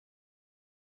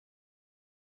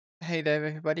Hey there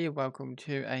everybody, welcome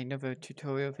to another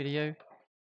tutorial video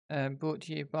brought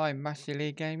to you by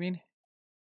Massey-Lee Gaming.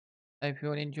 Hope you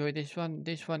all enjoy this one.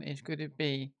 This one is going to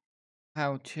be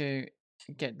how to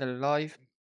get the live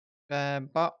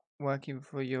bot working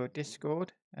for your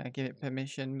Discord, give it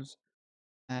permissions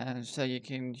so you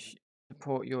can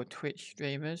support your Twitch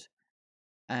streamers,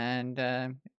 and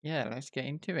yeah, let's get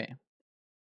into it.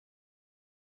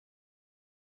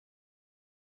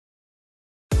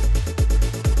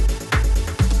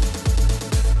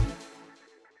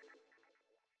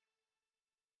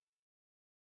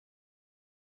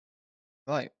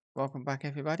 Right, welcome back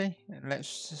everybody.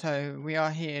 So we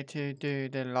are here to do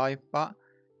the live bot.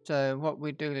 So what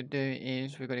we're going to do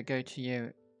is we're going to go to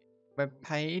your web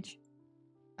page.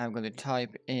 I'm going to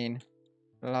type in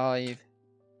live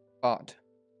bot,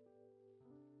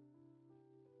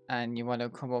 and you want to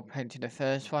come up into the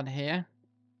first one here.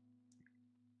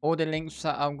 All the links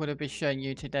that I'm going to be showing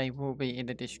you today will be in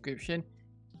the description.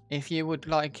 If you would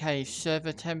like a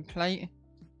server template,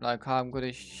 like I'm going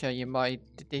to show you my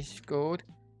Discord,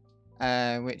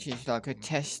 which is like a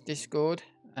test Discord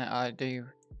I do.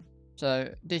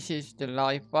 So this is the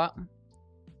live bot,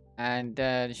 and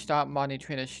start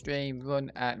monitoring a stream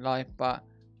run at live bot.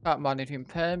 Start monitoring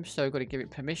perms, so we've got to give it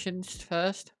permissions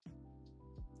first,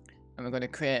 and we're going to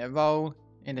create a role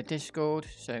in the Discord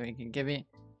so we can give it.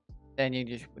 Then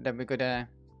we're going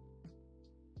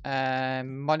to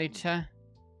monitor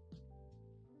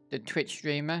the Twitch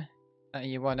streamer that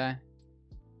you want to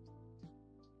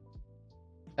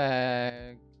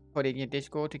put in your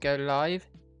Discord to go live.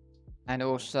 And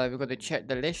also we're going to check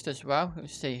the list as well,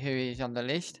 see who is on the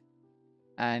list.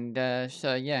 And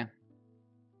so yeah,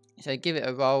 so give it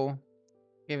a role,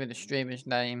 give it the streamer's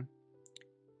name,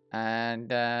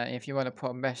 and if you want to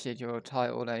put a message or a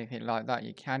title or anything like that,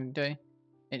 you can do.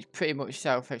 It's pretty much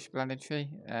self-explanatory.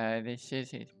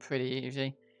 It's pretty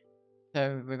easy.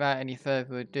 So without any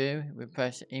further ado, we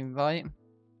press invite.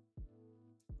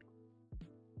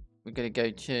 We're going to go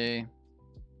to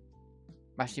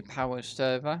Massive Power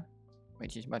server,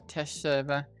 which is my test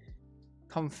server.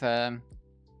 Confirm.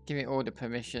 Give it all the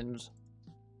permissions.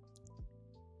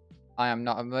 I am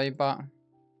not a robot.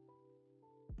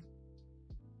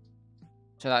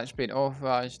 So that's been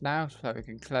authorized now, so we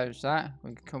can close that.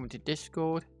 We can come to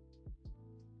Discord.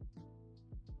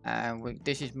 And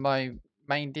this is my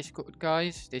main Discord,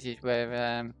 guys. This is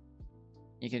where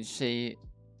you can see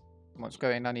what's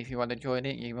going on. If you want to join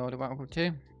it, you're more than welcome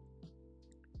to.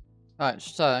 Right,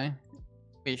 so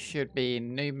we should be a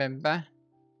new member,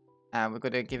 and we're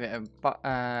going to give it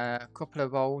a couple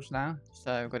of roles now.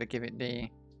 So we're going to give it the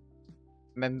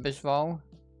members role,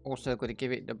 also going to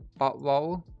give it the bot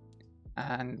role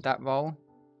and that role.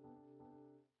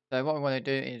 So what we want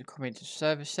to do is come into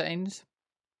server settings.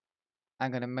 I'm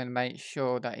going to make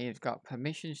sure that it's got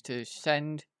permissions to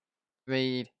send,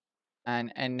 read,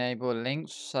 and enable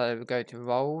links. So we go to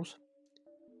roles.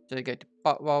 So we go to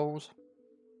bot roles.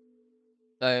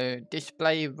 So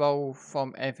display role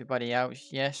from everybody else,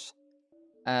 yes.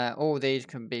 All these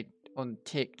can be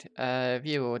unticked.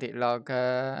 View audit log.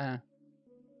 Yeah,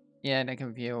 they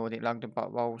can view audit log. The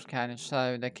bot roles can,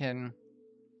 so they can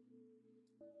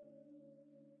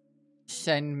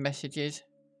send messages,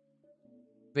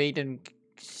 read and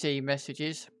see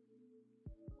messages,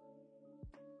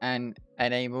 and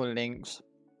enable links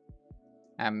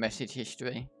and message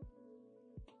history.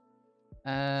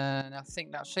 And I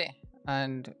think that's it.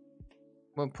 And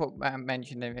we'll put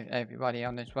mention everybody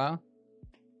on as well.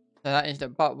 So that is the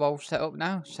bot role set up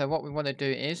now. So what we want to do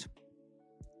is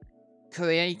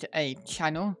create a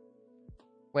channel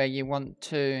where you want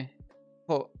to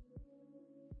put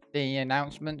the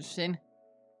announcements in.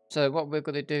 So what we're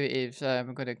going to do is we're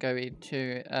going to go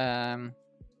into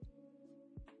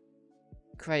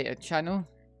create a channel.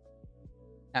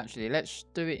 Actually, let's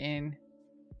do it in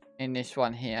this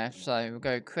one here. So we'll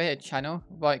go create a channel,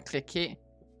 right click it,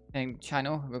 then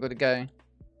channel. We're going to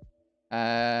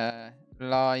go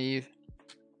live.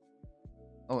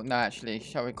 Oh no, actually,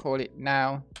 shall we call it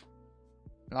now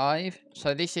live?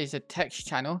 So this is a text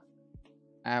channel,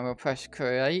 and we'll press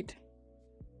create.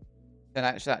 Then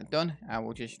that's that done, and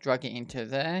we'll just drag it into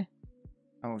there,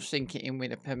 and we'll sync it in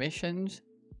with the permissions,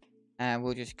 and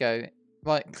we'll just go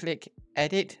right click,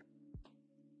 edit,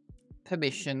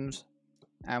 permissions,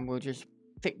 and we'll just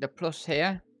click the plus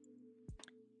here,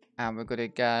 and we're going to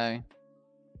go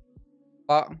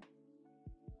bot,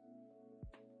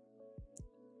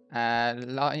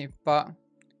 live bot,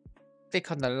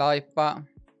 click on the live bot.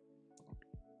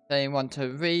 Then you want to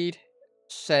read,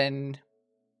 send,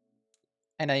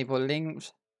 enable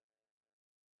links,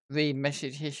 read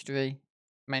message history,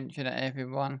 mention to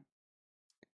everyone,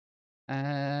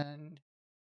 And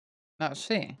that's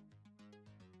it.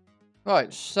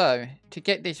 Right, so to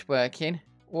get this working,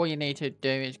 all you need to do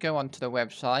is go onto the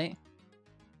website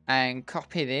and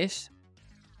copy this.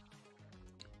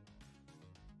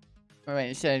 Where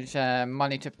it says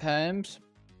monitor perms.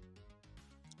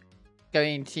 Go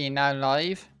into your now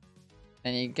live.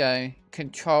 Then you go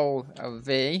Control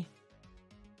V.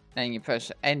 Then you press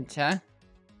enter.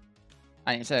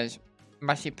 And it says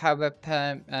Massive Power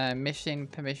missing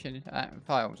permission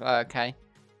files. Okay.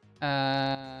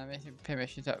 Missing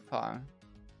permissions at file.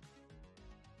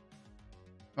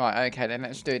 Right, okay, then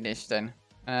let's do this then.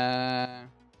 At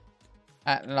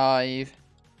live,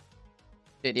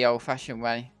 do it the old fashioned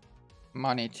way.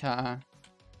 Monitor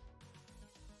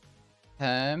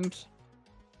terms.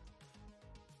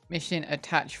 Missing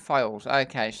attached files.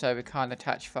 Okay, so we can't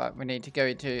attach file. We need to go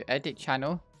into edit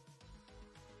channel.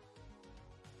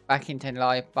 Back into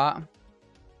live button.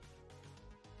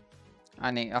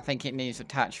 And I think it needs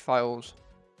attached files.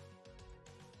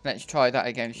 Let's try that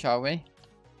again, shall we?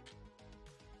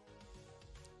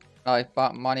 Live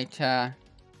button, monitor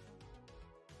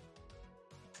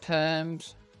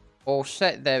terms, all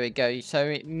set. There we go. So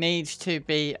it needs to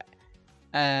be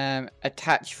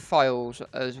attached files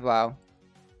as well.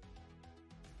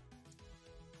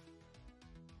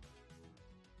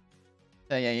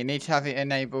 So yeah, you need to have it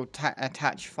enabled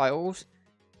attached files.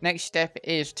 Next step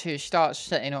is to start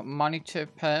setting up monitor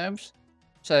perms.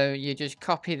 So you just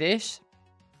copy this.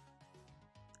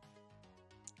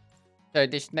 So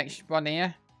this next one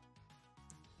here.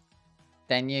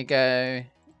 Then you go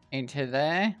into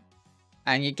there.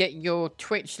 And you get your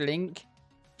Twitch link.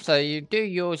 So you do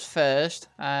yours first.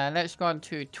 Let's go on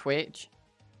to Twitch.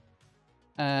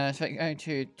 So go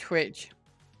to twitch.com/.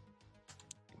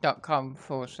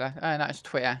 That's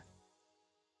Twitter.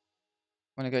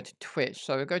 I want to go to Twitch.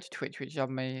 So we'll go to Twitch, which is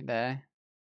on me there.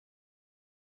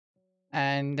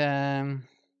 And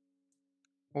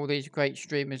all these great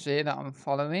streamers here that I'm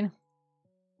following.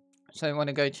 So I want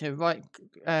to go to right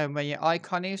where your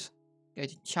icon is. Go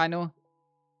to channel.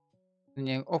 And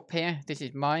you're up here. This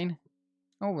is mine.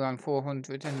 Oh, we're on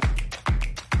 400. And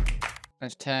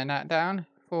let's turn that down.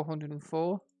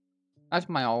 404. That's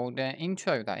my old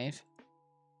intro, that is.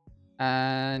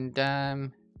 And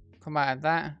come out of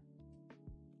that.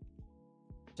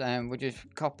 So we'll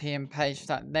just copy and paste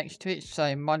that next to it.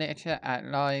 So monitor at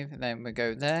live. Then we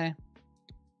go there.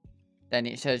 Then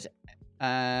it says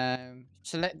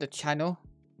select the channel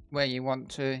where you want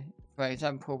to. For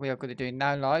example, we are going to do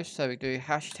now live. So we do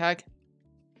hashtag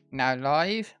now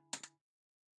live.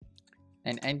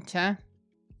 Then enter.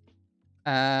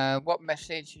 What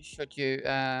message should you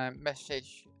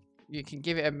message? You can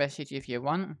give it a message if you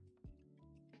want.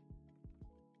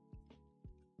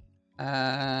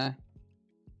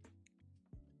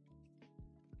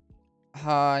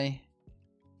 Hi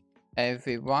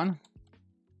everyone,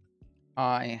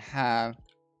 I have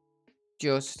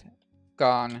just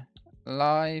gone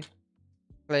live.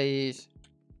 Please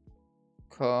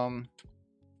come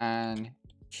and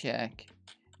check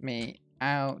me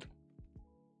out.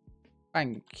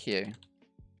 Thank you.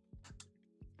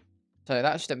 So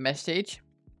that's the message.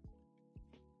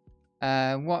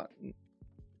 What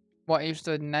is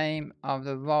the name of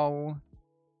the role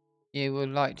you would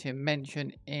like to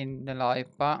mention in the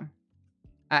live button?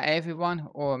 At everyone,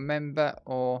 or a member,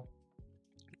 or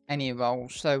any role.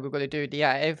 So we're going to do the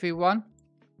at everyone,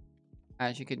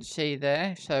 as you can see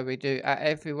there. So we do at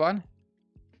everyone.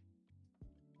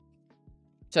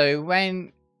 So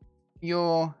when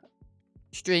your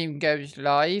stream goes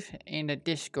live in the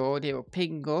Discord, it will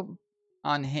ping up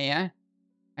on here,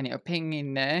 and it will ping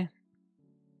in there,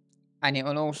 and it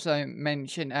will also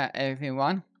mention at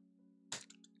everyone.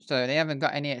 So they haven't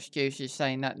got any excuses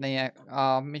saying that they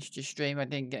missed your stream. I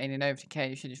didn't get any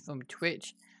notifications from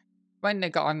Twitch when they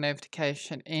got a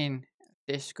notification in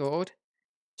Discord.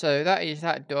 So that is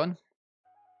that done.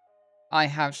 I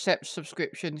have set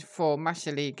subscriptions for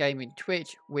Massey-Lee Gaming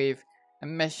Twitch with a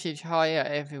message. Hi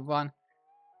everyone,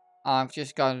 I've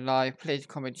just gone live. Please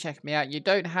come and check me out. You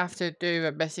don't have to do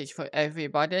a message for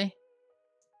everybody.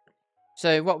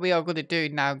 So what we are going to do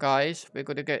now, guys, we're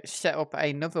going to set up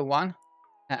another one.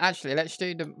 Actually, let's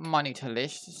do the monitor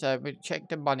list. So we'll check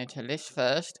the monitor list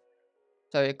first.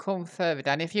 So you come further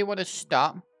down. If you want to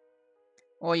stop,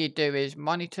 all you do is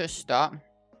monitor stop.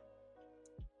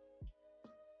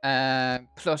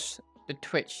 Plus the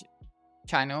Twitch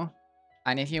channel.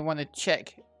 And if you want to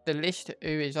check the list, who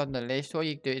is on the list, all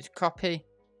you do is copy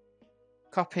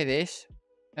this.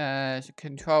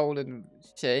 Control and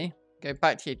C. Go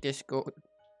back to your Discord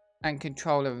and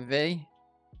Control and V.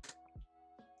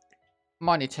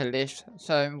 monitor list.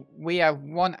 So we have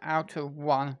 1 out of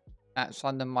 1 that's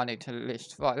on the monitor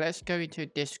list. Right, let's go into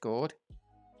Discord.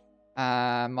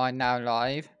 My now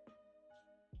live.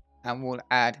 And we'll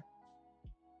add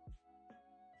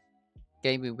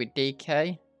Gaming with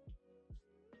DK.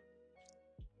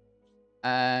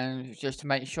 And just to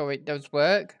make sure it does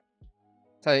work.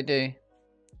 So do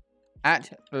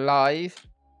 @live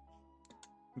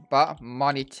but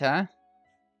monitor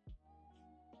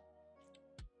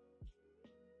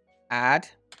add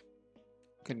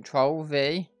Control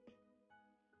V.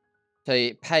 So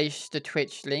you paste the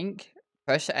Twitch link,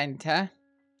 press enter,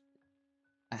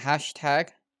 a hashtag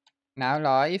now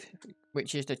live,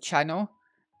 which is the channel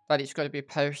that it's got to be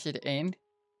posted in.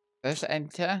 Press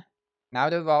enter.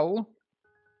 Now the role.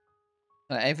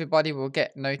 So everybody will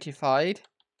get notified.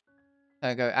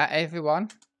 So go @everyone.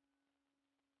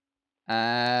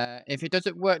 If it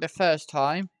doesn't work the first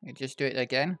time, you just do it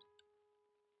again.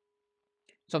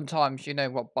 Sometimes you know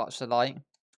what bots are like.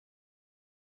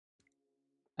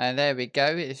 And there we go.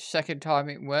 It's the second time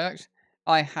it works.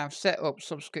 I have set up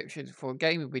subscriptions for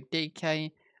Gaming with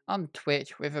DK on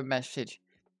Twitch with a message.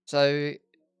 So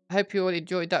I hope you all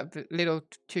enjoyed that little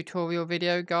tutorial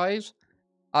video, guys.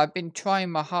 I've been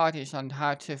trying my hardest on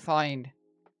how to find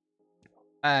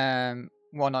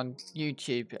one on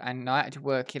YouTube, and I had to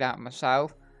work it out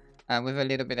myself with a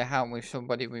little bit of help with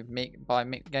somebody with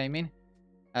Mick Gaming.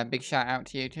 A big shout out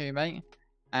to you too, mate.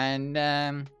 And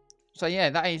so yeah,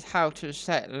 that is how to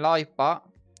set LiveBot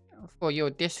for your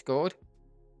Discord.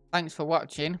 Thanks for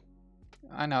watching,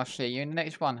 and I'll see you in the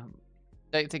next one.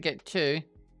 Don't forget to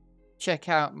check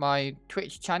out my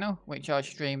Twitch channel, which I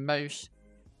stream most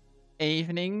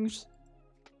evenings.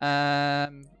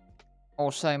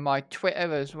 Also my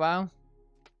Twitter as well,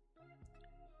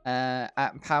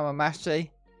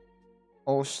 @PowerMassey.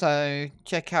 Also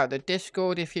check out the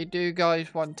Discord if you do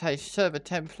guys want a server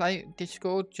template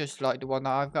Discord, just like the one that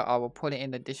I've got. I will put it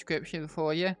in the description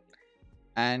for you.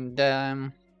 And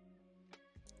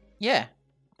yeah,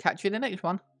 catch you in the next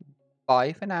one.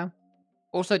 Bye for now.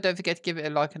 Also don't forget to give it a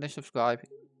like and a subscribe.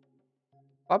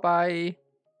 Bye bye.